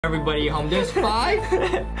Everybody at home, there's 5,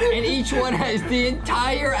 and each one has the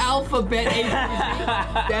entire alphabet.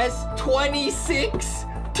 That's 26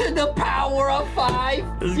 to the power of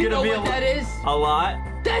 5. This is you know gonna be what that is? A lot.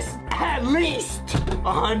 That's at least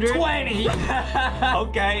 120.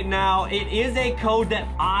 Okay, now it is a code that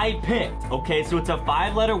I picked. Okay, so it's a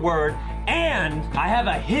 5-letter word, and I have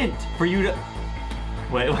a hint for you to.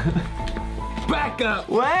 Wait. Back up.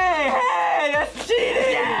 Wait, hey, that's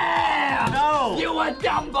cheating. Yeah. No. You a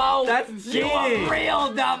Dumbo. That's cheating. You a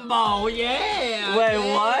real Dumbo. Yeah. Wait,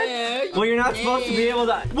 yeah. what? Well, you're not supposed to be able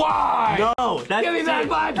to. Why? No, that's Give me back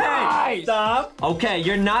my prize. Hey, stop. Okay,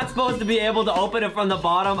 you're not supposed to be able to open it from the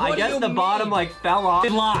bottom. What I guess the mean? bottom like fell off.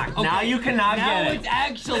 It's locked. Okay. Now you cannot get it. Now it's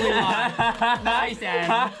actually locked. Nice,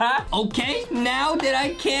 Adam. Okay, now that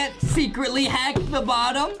I can't secretly hack the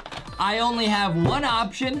bottom, I only have one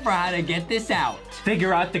option for how to get this out.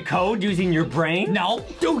 Figure out the code using your brain? No,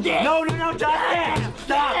 do that. No, Justin!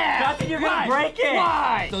 Stop! Justin, you're gonna break it!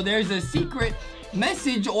 Why? So there's a secret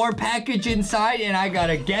message or package inside, and I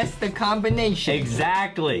gotta guess the combination.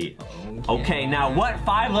 Exactly. Okay, now what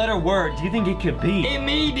 5-letter word do you think it could be?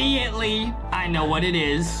 Immediately, I know what it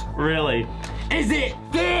is. Really? Is it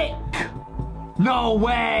thick? No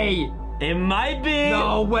way! It might be.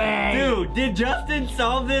 No way! Dude, did Justin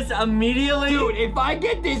solve this immediately? Dude, if I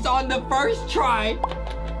get this on the first try...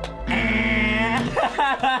 Hey,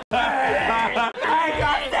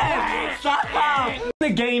 Justin! Stop! The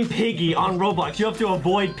game Piggy on Roblox, you have to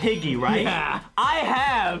avoid Piggy, right? Yeah. I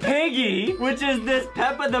have Piggy, which is this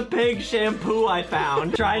Peppa the Pig shampoo I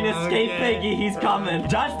found. Trying to escape Piggy, he's coming.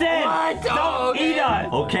 Justin! What? Don't eat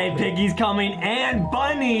us! Okay, Piggy's coming, and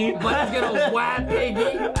Bunny. Bunny's gonna whap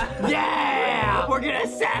Piggy? Yeah! We're gonna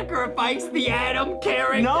sacrifice the Adam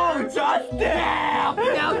character. No, Justin! Yeah!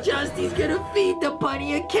 Now Justy's gonna feed the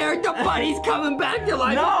bunny a carrot. The bunny's coming back to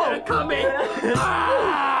life. No! He's gonna come in.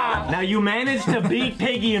 Ah! Now you managed to beat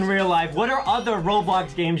Piggy in real life. What are other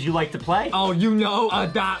Roblox games you like to play? Oh, you know,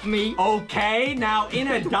 Adopt Me. Okay, now in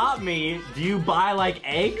Adopt Me, do you buy like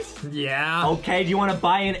eggs? Yeah. Okay, do you want to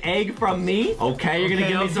buy an egg from me? Okay, you're gonna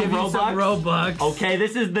give me some Robux? Okay,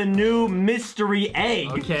 this is the new mystery egg.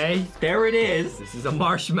 Okay. There it is. This is a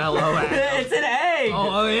marshmallow egg. It's an egg.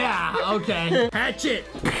 Oh, yeah. Okay. Hatch it.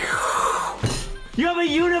 You have a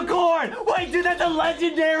unicorn! Wait, dude, that's a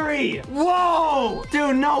legendary! Whoa!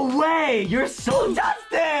 Dude, no way! You're so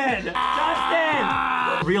Justin!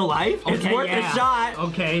 Justin! Real life? Okay, it's worth a shot.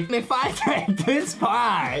 Okay. If I take this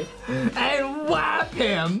pie and whap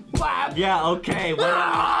him, whap. Yeah, okay.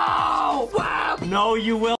 No! Whap! No,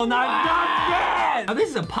 you will not. Justin! Now, this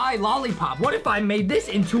is a pie lollipop. What if I made this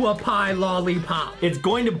into a pie lollipop? It's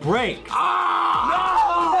going to break.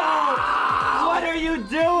 Oh! No! What are you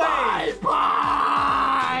doing? My pie!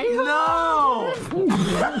 No!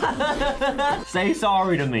 Say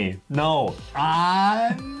sorry to me. No.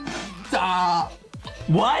 Stop.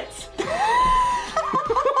 What?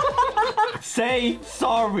 Say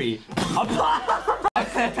sorry.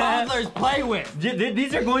 Toddlers play with.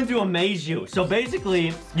 These are going to amaze you. So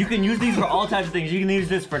basically, you can use these for all types of things. You can use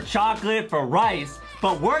this for chocolate, for rice,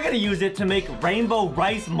 but we're gonna use it to make rainbow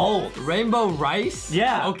rice molds. Rainbow rice?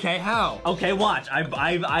 Yeah. Okay, how? Okay, watch.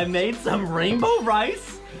 I made some rainbow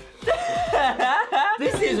rice.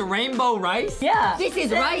 This is rainbow rice? Yeah. This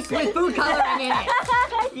is rice with food coloring in it.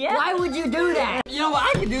 Yeah. Why would you do that? You know what?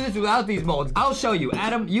 I can do this without these molds. I'll show you.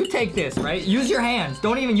 Adam, you take this, right? Use your hands.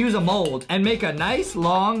 Don't even use a mold. And make a nice,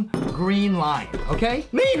 long, green line, okay?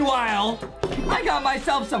 Meanwhile, I got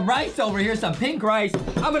myself some rice over here, some pink rice.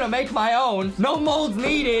 I'm gonna make my own. No molds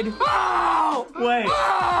needed. Oh! Wait,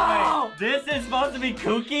 Oh! wait. This is supposed to be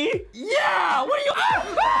kooky? Yeah! What are you...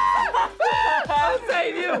 I'll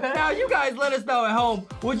save you. Now, you guys let us know at home.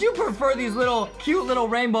 Would you prefer these little, cute little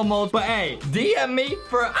rainbow molds? But hey, DM me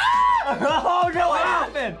for... Oh, no, what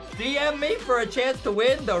happened? DM me for a chance to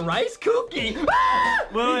win the rice cookie. He's Wait,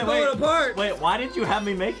 falling apart. Wait, why did you have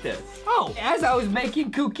me make this? Oh, as I was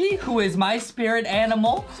making Kookie, who is my spirit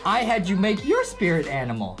animal, I had you make your spirit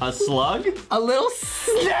animal. A slug? A little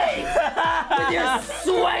snake with your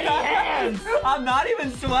sweaty hands. I'm not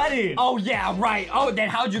even sweating. Oh, yeah, right. Oh, then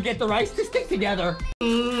how'd you get the rice to stick together?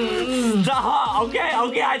 Okay,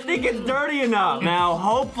 I think it's dirty enough. Now,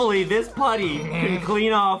 hopefully this putty can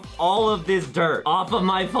clean off all of this dirt off of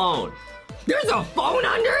my phone. There's a phone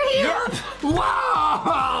under here?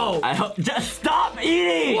 Whoa! I hope, just stop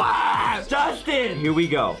eating! What? Justin! Here we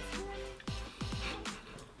go.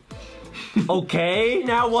 Okay,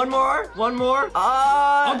 now one more.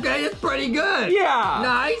 Okay, it's pretty good. Yeah.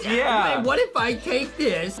 Nice. Yeah. Wait, what if I take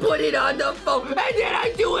this, put it on the phone, and then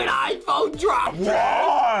I do an iPhone drop?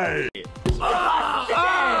 Why?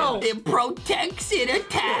 Oh, it protects it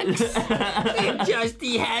attacks. And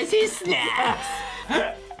Justy has his snacks.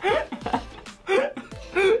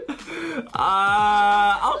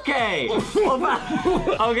 Okay.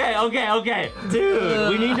 Okay. Dude,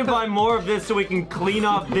 we need to buy more of this so we can clean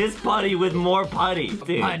off this putty with more putty.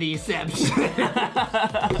 Dude.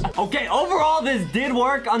 Puttyception. Okay, overall, this did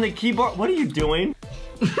work on the keyboard. What are you doing?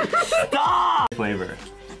 Stop! Flavor.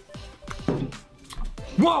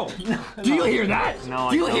 Whoa! Do you hear that?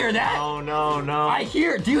 No, do you hear that? No.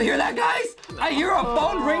 Do you hear that, guys? I hear a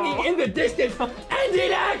phone ringing in the distance, and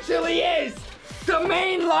it actually is the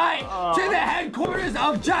main line to the headquarters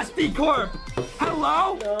of Justy Corp.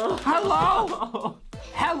 Hello? No. Hello?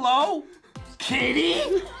 Hello?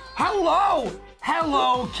 Kitty? Hello?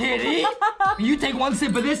 Hello, Kitty. You take one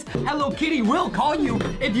sip of this. Hello Kitty will call you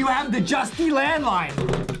if you have the Justy landline.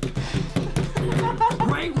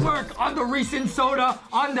 Great work on the recent soda,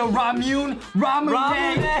 on the ramune.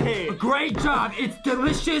 Great job. It's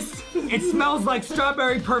delicious. It smells like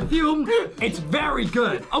strawberry perfume. It's very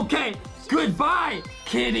good. Okay, goodbye,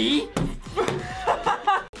 Kitty.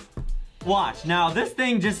 Watch, now this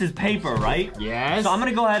thing just is paper, right? Yes. So I'm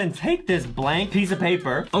gonna go ahead and take this blank piece of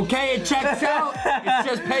paper. Okay, it checks out. It's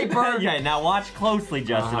just paper. Yeah, now watch closely,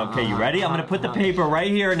 Justin. Okay, you ready? I'm gonna put the paper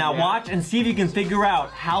right here. Now watch and see if you can figure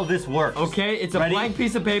out how this works. Okay, it's a Ready? blank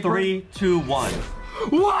piece of paper. 3, 2, 1.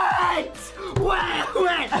 What?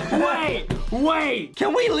 Wait.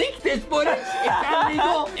 Can we leak this footage? Is that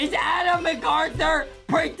legal? Is Adam MacArthur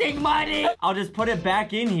printing money? I'll just put it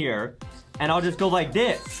back in here. And I'll just go like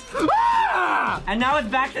this. Ah! And now it's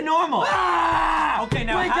back to normal. Ah! Okay,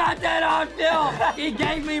 now we got that on film. He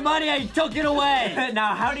gave me money and he took it away.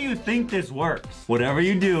 Now, how do you think this works? Whatever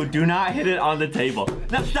you do not hit it on the table.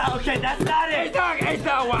 That's not, okay, that's not it. It's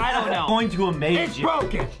not what, I don't know. I'm going to amaze It's you.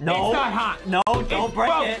 broken. No. It's not hot. No, don't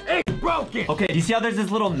break it. It's broken. Okay, do you see how there's this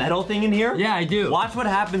little metal thing in here? Yeah, I do. Watch what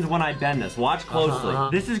happens when I bend this. Watch closely.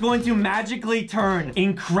 This is going to magically turn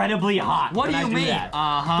incredibly hot. What do you mean? That.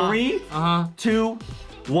 3, 2,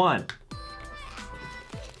 1.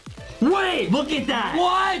 Wait! Look at that!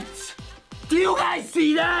 What? Do you guys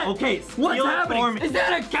see that? Okay, what's feel it happening? for me. Is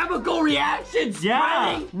that a chemical reaction spreading?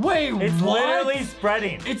 Yeah. Wait, It's what? literally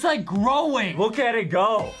spreading. It's like growing. Look at it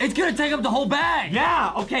go. It's gonna take up the whole bag.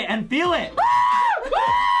 Yeah, okay, and feel it.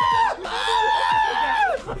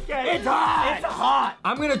 Okay. It's hot. It's hot.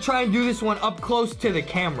 I'm gonna try and do this one up close to the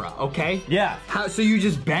camera, okay? Yeah. How, so you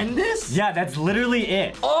just bend this? Yeah, that's literally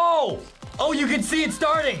it. Oh, you can see it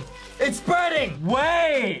starting. It's spreading.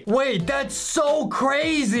 Wait, that's so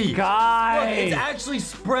crazy. guys. Look, it's actually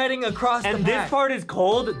spreading across the And bag. this part is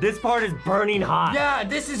cold, this part is burning hot. Yeah,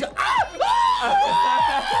 this is... It's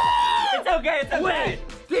okay, it's okay. Wait,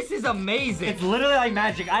 this is amazing. It's literally like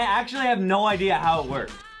magic. I actually have no idea how it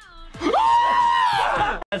works.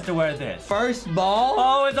 Has to wear this. First ball.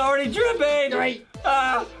 Oh, it's already dripping. 3,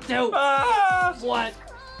 2, 1.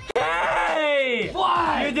 Hey!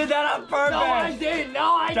 Why? You did that on purpose. No, I didn't.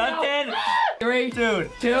 No, I Justin. 3, Dude.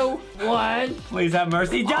 2, 1. Please have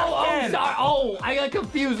mercy, Justin. Sorry. Oh, I got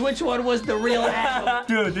confused. Which one was the real Adam?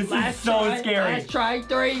 Dude, this is so scary. Last try.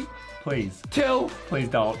 3, Please. 2, Please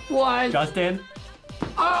don't. 1. Justin.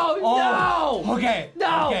 Oh, no! Okay.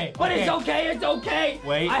 No! Okay. But okay. it's okay, it's okay.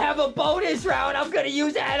 Wait. I have a bonus round. I'm gonna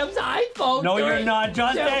use Adam's iPhone. No, 3, you're not,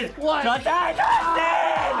 Justin. 2, 1. Justin!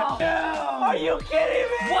 Are you kidding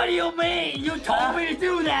me? What do you mean? You told me to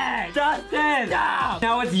do that. Justin! Stop.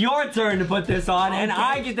 Now it's your turn to put this on, and Okay.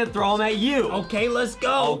 I get to throw them at you. Okay, let's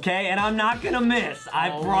go. Okay, and I'm not gonna miss. I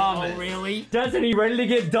promise. Oh, really? Justin, are you ready to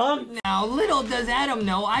get dunked? Now, little does Adam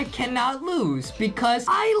know I cannot lose because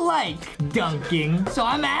I like dunking. So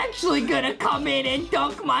I'm actually gonna come in and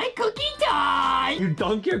dunk my cookie time. You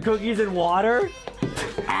dunk your cookies in water?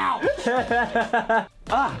 Ow.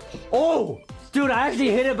 Oh! Dude, I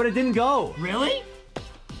actually hit it, but it didn't go. Really?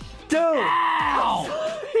 Dude!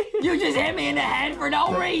 Ow. You just hit me in the head for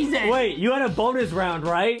no reason. Wait, you had a bonus round,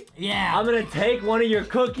 right? Yeah. I'm gonna take one of your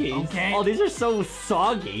cookies. Okay. Oh, these are so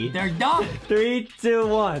soggy. They're done. 3, 2,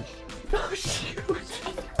 1. Oh, shoot.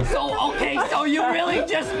 So you really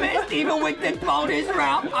just missed even with the bonus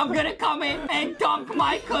round. I'm gonna come in and dunk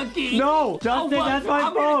my cookie. No, Justin, what? that's my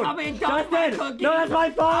I'm phone. gonna come in and dunk my cookie. No, that's my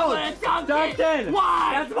phone. I'm gonna dunk Justin, it. Why?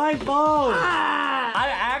 That's my phone. Ah. I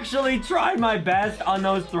actually tried my best on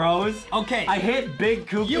those throws. Okay. I hit Big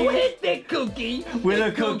Cookie. You hit Big Cookie. With Big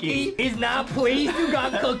a cookie. He's not pleased you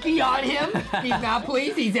got cookie on him. He's not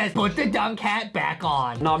pleased. He says, put the dunk hat back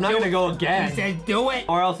on. No, I'm not gonna go again. He says, do it.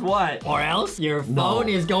 Or else what? Or else your phone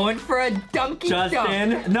is going for a dunky dunk.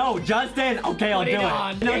 Justin, no, Justin. Okay, I'll Put do it it.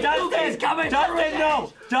 on. No, Big Justin. Cookie's coming for Justin, revenge.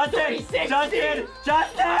 no. Justin, 360. Justin,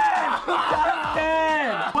 Justin,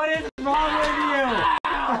 Justin. What is wrong with you?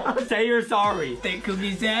 Say you're sorry. Think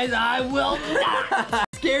Cookie says I will not.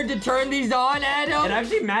 Scared to turn these on, Adam? It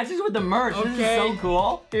actually matches with the merch. Okay. This is so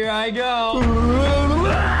cool. Here I go.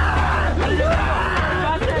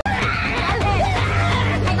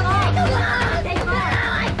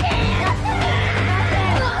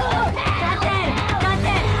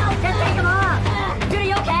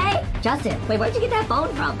 Justin, wait, where'd you get that phone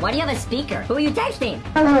from? Why do you have a speaker? Who are you texting?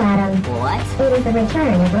 Hello, Adam. What? It is the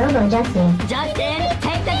return of Robo Justin. Justin,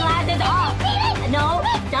 take the glasses off! No,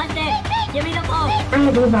 Justin, give me the phone! I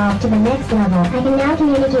have evolved to the next level. I can now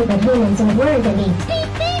communicate with humans in words at least.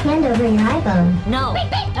 Hand over your iPhone. No,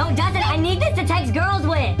 no, Justin, I need this to text girls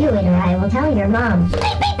with! Do it or I will tell your mom.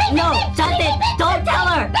 No, Justin, don't tell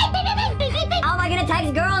her! How am I gonna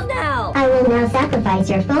text girls now? I will now sacrifice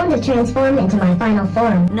your phone to transform into my final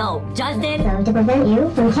form. No, Justin! So, to prevent you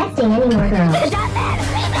from texting any more girls. Justin!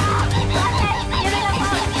 No! Justin! Give me the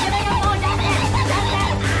phone! Give me the phone, Justin!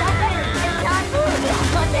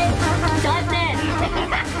 Justin! Justin! Justin!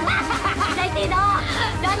 Take these off!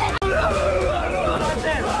 Justin!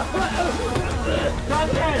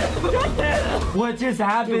 What just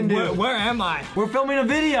happened, dude? Where am I? We're filming a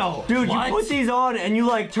video. Dude, What? you put these on and you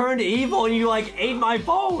like turned evil and you like ate my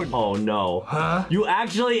phone. Oh no. Huh? You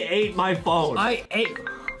actually ate my phone. I ate.